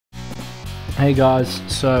Hey guys,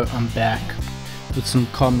 so I'm back with some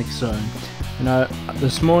Comix Zone. You know,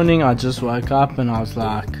 this morning I just woke up and I was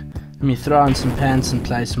like, let me throw on some pants and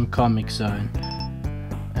play some Comix Zone.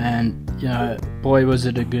 And you know, boy was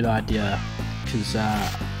it a good idea, because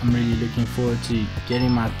I'm really looking forward to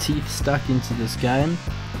getting my teeth stuck into this game.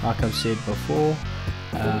 Like I've said before,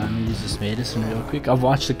 let me use this medicine real quick. I've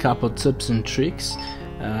watched a couple tips and tricks,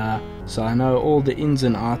 so I know all the ins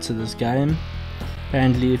and outs of this game.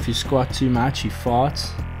 Apparently if you squat too much you fart.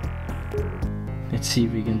 Let's see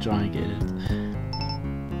if we can try and get it.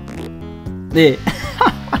 There.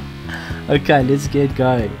 Okay, let's get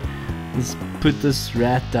going. Let's put this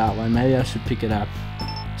rat down. Well, maybe I should pick it up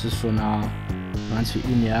just for now, once we're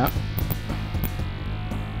in here.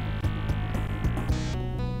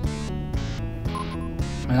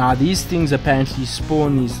 Now these things apparently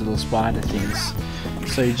spawn these little spider things,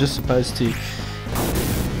 so you're just supposed to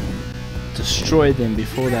destroy them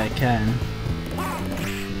before they can.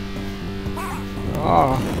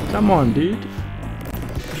 Oh, come on, dude.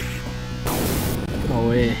 No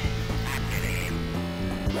way.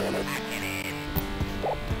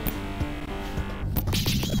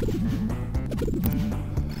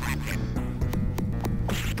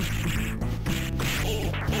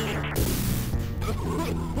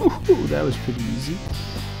 Ooh, that was pretty easy.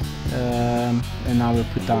 And now we'll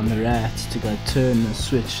put down the rat to go turn the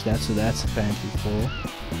switch. That's what that's apparently for.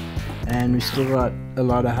 And we still got a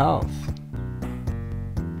lot of health.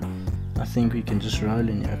 I think we can just roll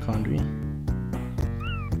in here, can't we?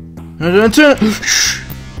 No, don't turn.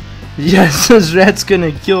 Yes, this rat's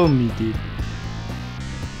gonna kill me, dude.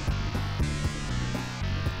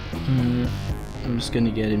 I'm just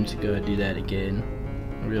gonna get him to go do that again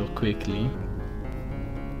real quickly.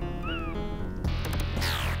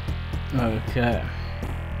 Okay.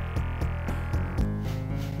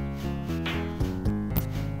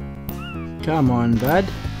 Come on, bud.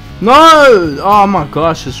 No! Oh my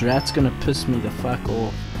gosh, this rat's gonna piss me the fuck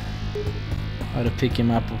off. I gotta pick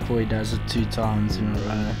him up before he does it 2 times in a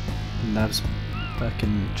row. He loves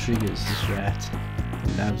fucking triggers, this rat.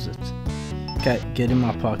 He loves it. Okay, get in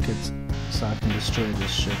my pocket so I can destroy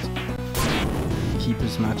this shit. Keep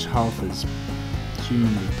as much health as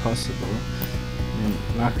humanly possible. And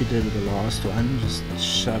like we did with the last one, just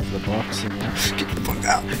shove the box in here. Get the fuck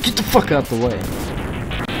out! Get the fuck out the way!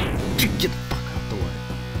 Get the fuck out the way!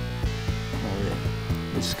 Oh yeah,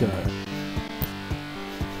 let's go.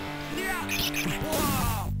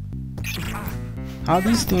 How are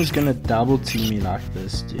these things gonna double team me like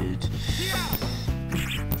this, dude?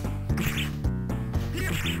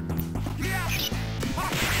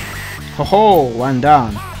 Ho ho! One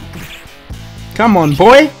down. Come on,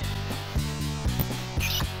 boy!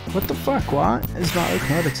 What the fuck, why is my oak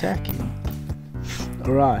not attacking?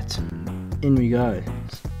 Alright, in we go.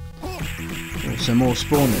 Some more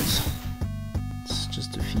spawners. Let's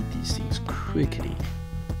just defeat these things quickly.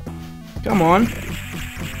 Come on!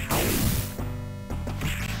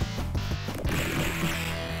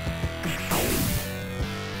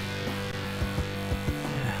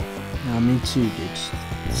 Now me too, dude.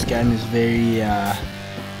 This game is very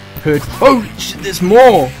hurt. Oh shit, there's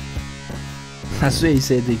more! I swear he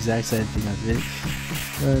said the exact same thing I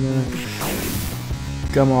said.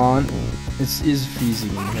 No. Come on. It is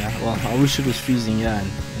freezing in here. Well, I wish it was freezing here in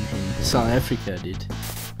South Africa, dude.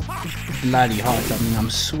 Bloody hot. I mean, I'm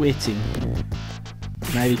sweating.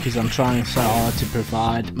 Maybe because I'm trying so hard to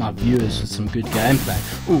provide my viewers with some good gameplay.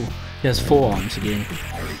 Ooh, he has 4 arms again.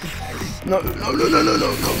 No.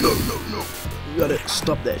 You gotta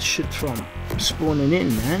stop that shit from spawning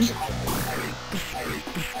in, man.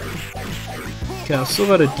 Okay, I've still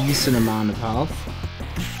got a decent amount of health.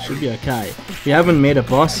 Should be okay. We haven't met a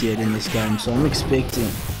boss yet in this game, so I'm expecting,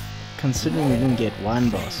 considering we didn't get one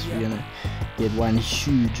boss, we're gonna get one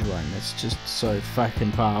huge one that's just so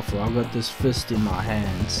fucking powerful. I've got this fist in my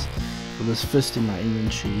hands, or this fist in my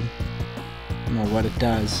inventory. I don't know what it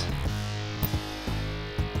does.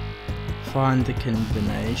 Find the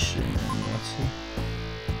combination and what's it?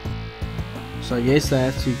 So I guess I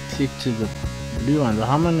have to click to the blue one, but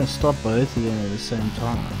how am I gonna stop both of them at the same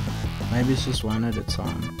time? Maybe it's just one at a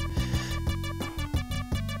time.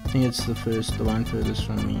 I think it's the one furthest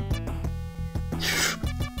from me.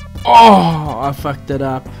 Oh, I fucked it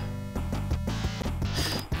up.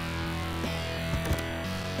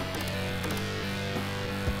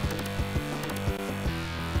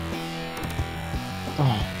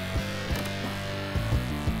 Oh.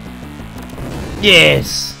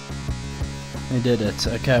 Yes! We did it.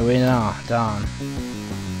 Okay, we're now down.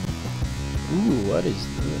 Ooh, what is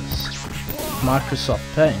this? Microsoft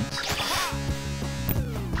Paint.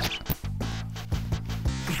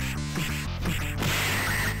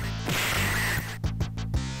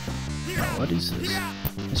 what is this?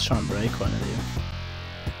 Let's try and break one of them.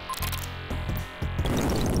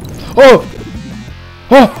 Oh!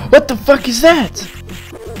 Oh! What the fuck is that?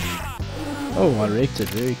 Oh, I wrecked it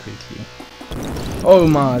very quickly. Oh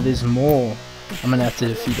my, there's more. I'm gonna have to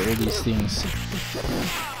defeat all these things.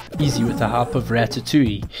 Easy with the help of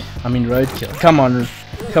Ratatouille. I mean Roadkill. Come on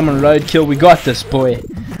Roadkill, we got this, boy.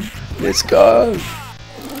 Let's go.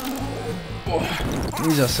 Oh,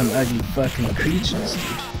 these are some ugly fucking creatures,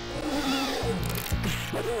 dude.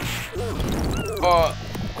 Oh.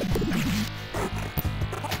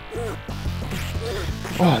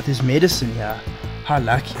 Oh, there's medicine here. How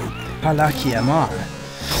lucky am I?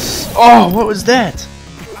 Oh, what was that?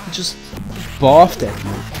 It just barfed at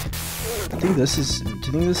me. Do you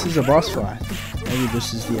think this is a boss fight? Maybe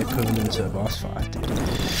this is the equivalent to a boss fight, dude.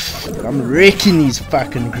 But I'm wrecking these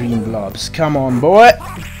fucking green blobs. Come on, boy.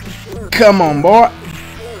 Come on, boy.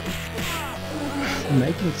 I'm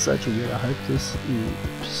making it such a weird. I hope this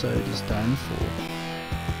episode is done for.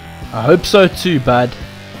 I hope so too, bud.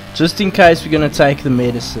 Just in case we're gonna take the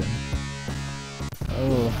medicine.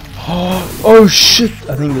 Oh. Oh shit!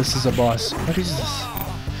 I think this is a boss. What is this?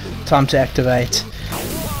 Time to activate.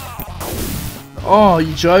 Oh,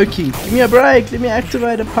 you're joking. Give me a break. Let me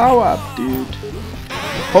activate a power up, dude.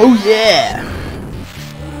 Oh yeah!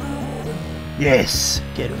 Yes!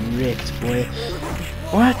 Get wrecked, boy.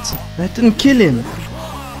 What? That didn't kill him.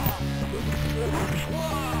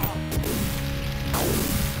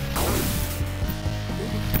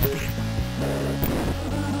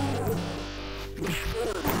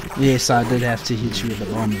 Yes, I did have to hit you with a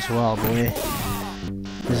bomb as well, boy.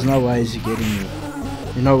 There's no ways you're getting me.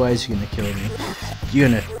 There's no ways you're gonna kill me. You're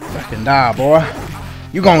gonna fucking die, boy.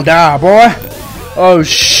 You gonna die, boy. Oh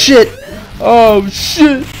shit. Oh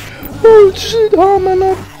shit. Oh shit. How am I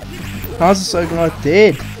not? How's the Soga not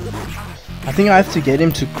dead? I think I have to get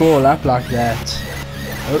him to crawl up like that.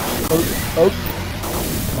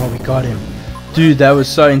 Oh, we got him. Dude, that was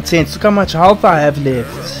so intense. Look how much health I have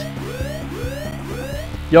left.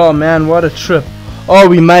 Yo man, what a trip. Oh,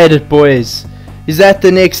 we made it, boys. Is that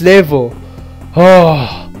the next level?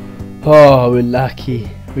 Oh, we're lucky.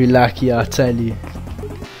 We're lucky, I tell you.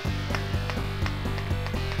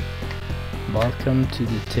 Welcome to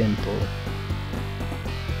the temple.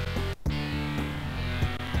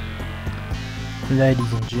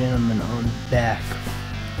 Ladies and gentlemen, I'm back.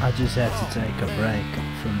 I just had to take a break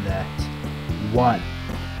from that. What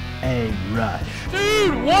a rush.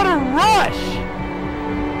 Dude, what a rush!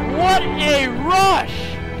 What a rush!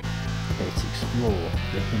 Let's explore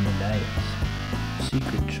the Himalayas.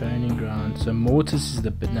 Secret training ground. So Mortis is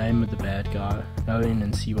the name of the bad guy. Go in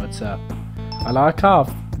and see what's up. I like how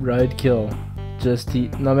Roadkill,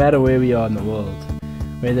 no matter where we are in the world,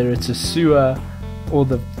 whether it's a sewer or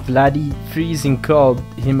the bloody freezing cold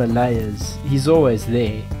Himalayas, he's always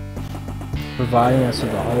there, providing us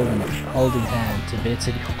with a holding hand to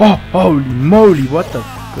better. Oh, holy moly! What the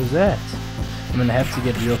fuck was that? I'm gonna have to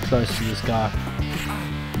get real close to this guy.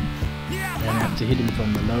 I'm gonna have to hit him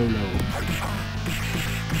from the low.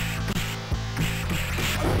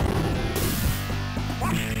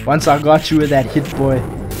 Once I got you with that hit, boy,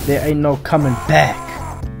 there ain't no coming back.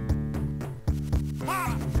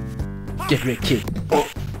 Get rid, kid. Oh.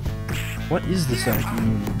 What is this?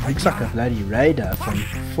 Looks like a bloody raider from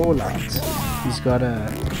Fallout. He's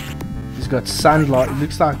got sunlight. It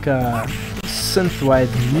looks like a synthwave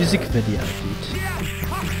music video, dude.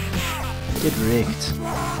 Get wrecked.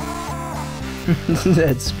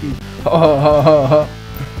 That's good. Oh.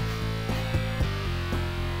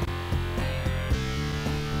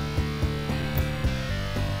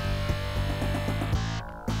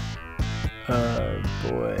 Oh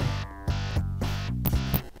boy.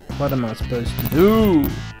 What am I supposed to do?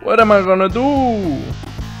 What am I gonna do?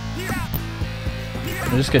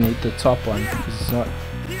 I'm just gonna hit the top one because it's not.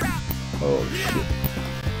 Oh shit.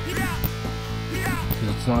 Because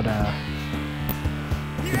it's not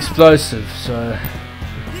explosive, so.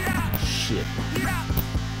 Shit.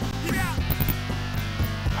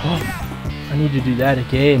 Oh, I need to do that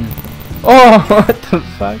again. Oh, what the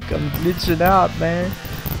fuck? I'm glitching out, man.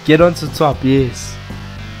 Get onto top, yes.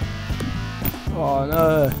 Oh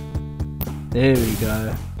no. There we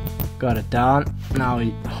go. Got it down. Now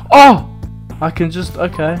we. Oh! I can just.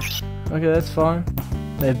 Okay. Okay, that's fine.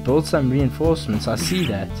 They've built some reinforcements. I see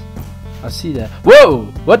that. I see that.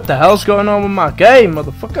 Whoa! What the hell's going on with my game,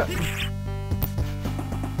 motherfucker?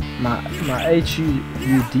 My HUD.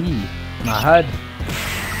 My HUD.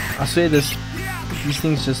 I swear these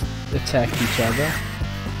things just attack each other.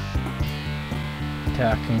 Okay,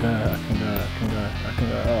 I can go.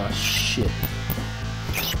 Oh shit.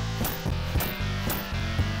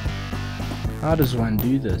 How does one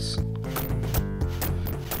do this?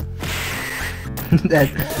 That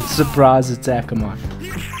surprise attack, come on.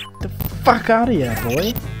 Get the fuck out of here,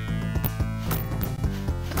 boy.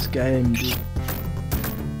 This game, dude.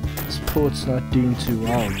 This port's not doing too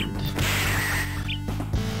well, dude.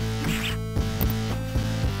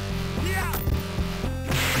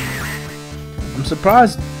 I'm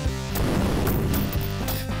surprised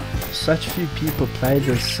such few people play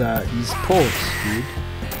this these ports, dude.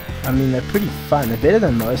 I mean, they're pretty fun. They're better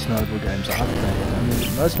than most mobile games I've played. I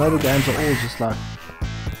mean, most mobile games are all just like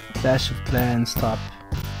Clash of Clans type,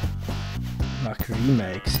 like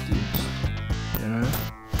remakes, dude. You know?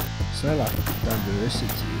 It's not like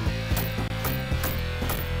diversity.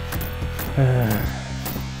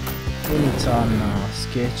 Anytime now,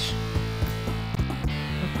 sketch.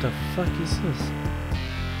 What the fuck is this?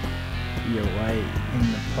 Be away in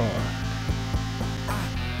the park.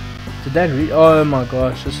 Did that oh my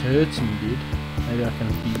gosh, this hurts me, dude. Maybe I can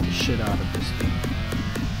beat the shit out of this thing.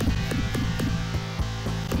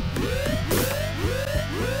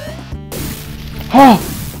 Oh!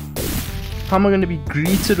 How am I gonna be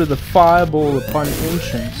greeted with a fireball upon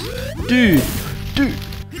entrance? Dude! Dude!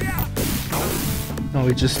 No,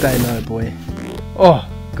 we just stay low, boy. Oh!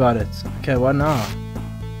 Got it. Okay, what now?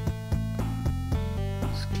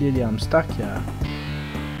 Clearly I'm stuck here.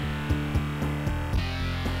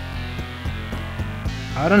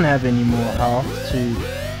 I don't have any more health to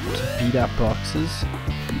beat up boxes.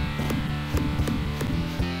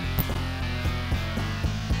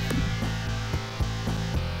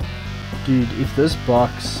 Dude, if this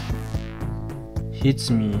box hits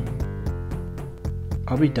me,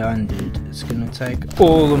 I'll be done, dude. It's gonna take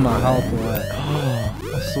all of my health away. Oh,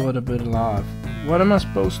 I thought a bit alive. What am I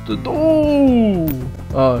supposed to do?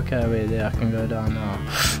 Oh, okay, wait, there, I can go down now.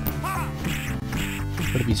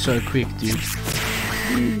 Gotta be so quick, dude.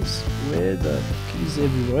 Please, where the fuck is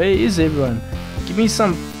everyone? Where is everyone? Give me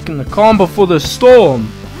some calm before the storm.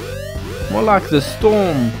 More like the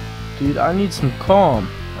storm, dude. I need some calm.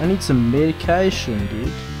 I need some medication,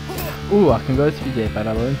 dude. Ooh, I can go through there, but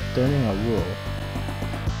I don't think I will.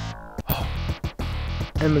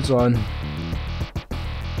 Amazon.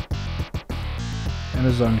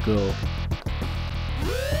 Amazon girl.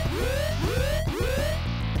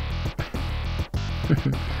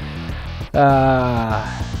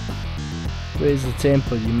 Where's the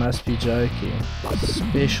temple? You must be joking.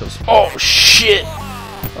 Specials. Oh shit!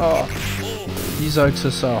 Oh, these oaks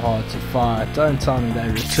are so hard to fight. Don't tell me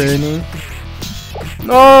they're returning.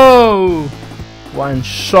 No! One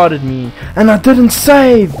shot at me, and I didn't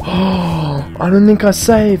save. Oh, I don't think I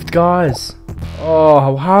saved, guys.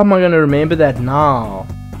 Oh, how am I gonna remember that now?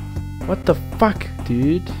 What the fuck,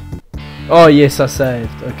 dude? Oh yes, I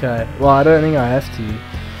saved. Okay. Well, I don't think I have to.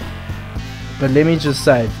 But let me just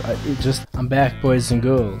save. I'm back, boys and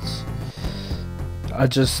girls. I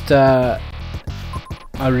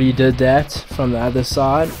redid that from the other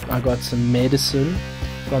side. I got some medicine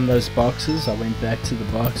from those boxes. I went back to the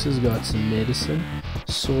boxes, got some medicine,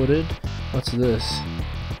 sorted. What's this?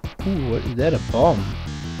 Ooh, what, is that a bomb?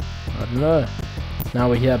 I don't know. Now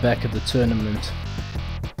we're here back at the tournament.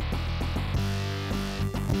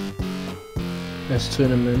 This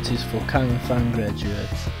tournament is for Kung Fung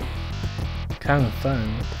graduates. Kung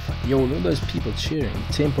Fung? What the fuck? Yo, look at those people cheering.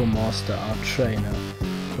 Temple Master, our trainer.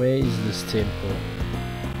 Where is this temple?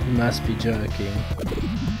 You must be joking.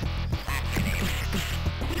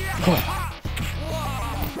 Oh.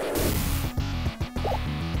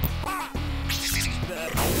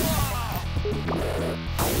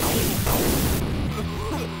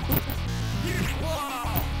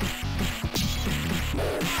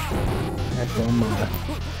 That bomb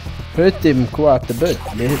hurt them quite a bit.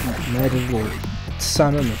 Made a little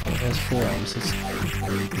sun on it. It has 4 arms. It's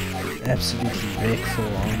absolutely wrecked 4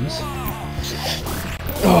 arms.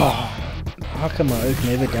 Oh, how come my oak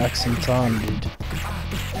never ducks in time, dude?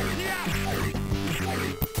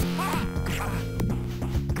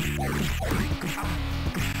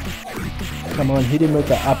 Come on, hit him with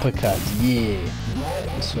the uppercut. Yeah,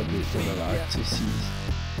 that's what I like to see.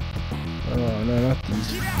 Oh no, not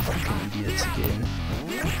these fucking idiots again.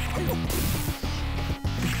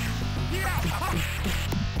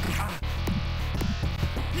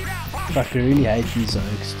 Fuck, I really hate these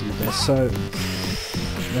oaks, dude.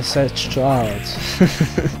 They're such tryhards.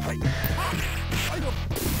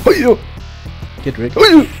 Get wrecked.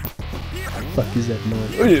 Fuck is that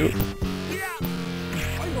noise?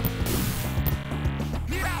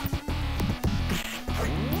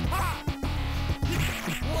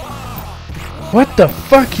 What the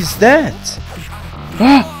fuck is that?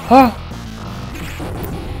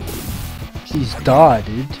 Please die,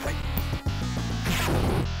 dude.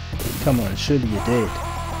 Come on, surely you're dead.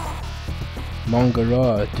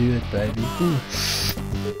 Mongara, do it, baby.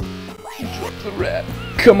 Drop the rat.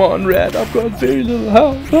 Come on, rat. I've got very little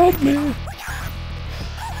health. Help me.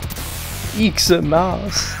 Eeks a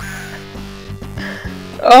mouse.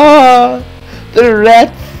 Ah, the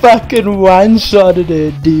rat fucking one-shotted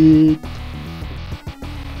her, dude.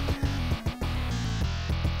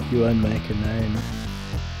 You won't make a name.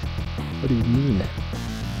 What do you mean?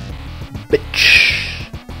 Bitch.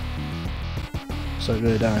 So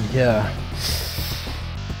go down here.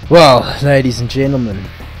 Well, ladies and gentlemen,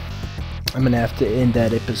 I'm gonna have to end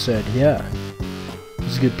that episode here. It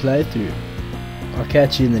was a good playthrough. I'll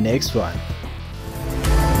catch you in the next one.